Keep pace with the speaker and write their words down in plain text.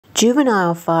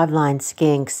Juvenile five-lined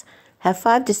skinks have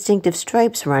 5 distinctive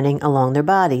stripes running along their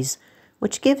bodies,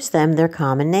 which gives them their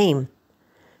common name.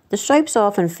 The stripes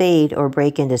often fade or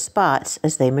break into spots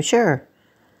as they mature.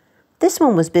 This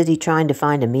one was busy trying to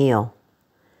find a meal.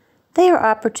 They are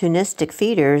opportunistic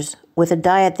feeders with a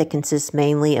diet that consists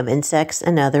mainly of insects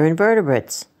and other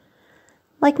invertebrates.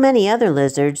 Like many other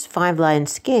lizards, five-lined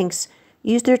skinks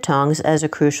use their tongues as a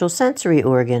crucial sensory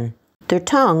organ. Their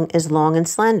tongue is long and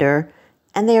slender,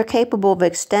 and they are capable of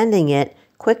extending it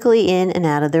quickly in and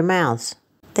out of their mouths.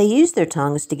 They use their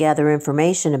tongues to gather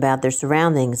information about their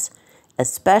surroundings,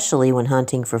 especially when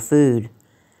hunting for food.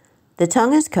 The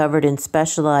tongue is covered in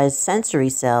specialized sensory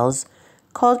cells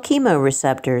called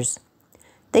chemoreceptors.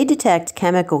 They detect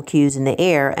chemical cues in the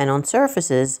air and on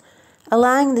surfaces,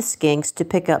 allowing the skinks to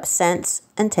pick up scents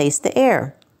and taste the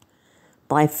air.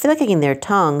 By flicking their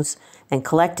tongues and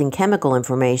collecting chemical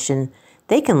information,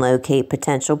 they can locate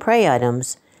potential prey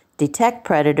items, detect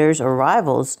predators or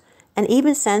rivals, and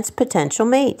even sense potential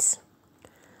mates.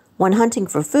 When hunting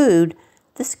for food,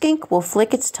 the skink will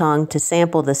flick its tongue to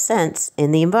sample the scents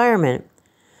in the environment.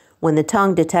 When the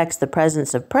tongue detects the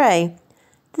presence of prey,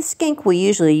 the skink will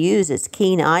usually use its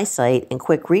keen eyesight and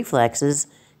quick reflexes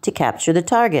to capture the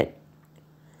target.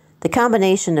 The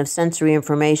combination of sensory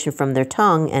information from their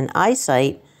tongue and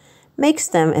eyesight makes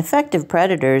them effective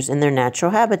predators in their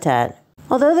natural habitat.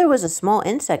 Although there was a small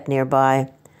insect nearby,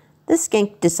 the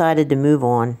skink decided to move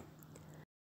on.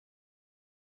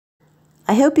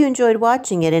 I hope you enjoyed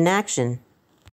watching it in action.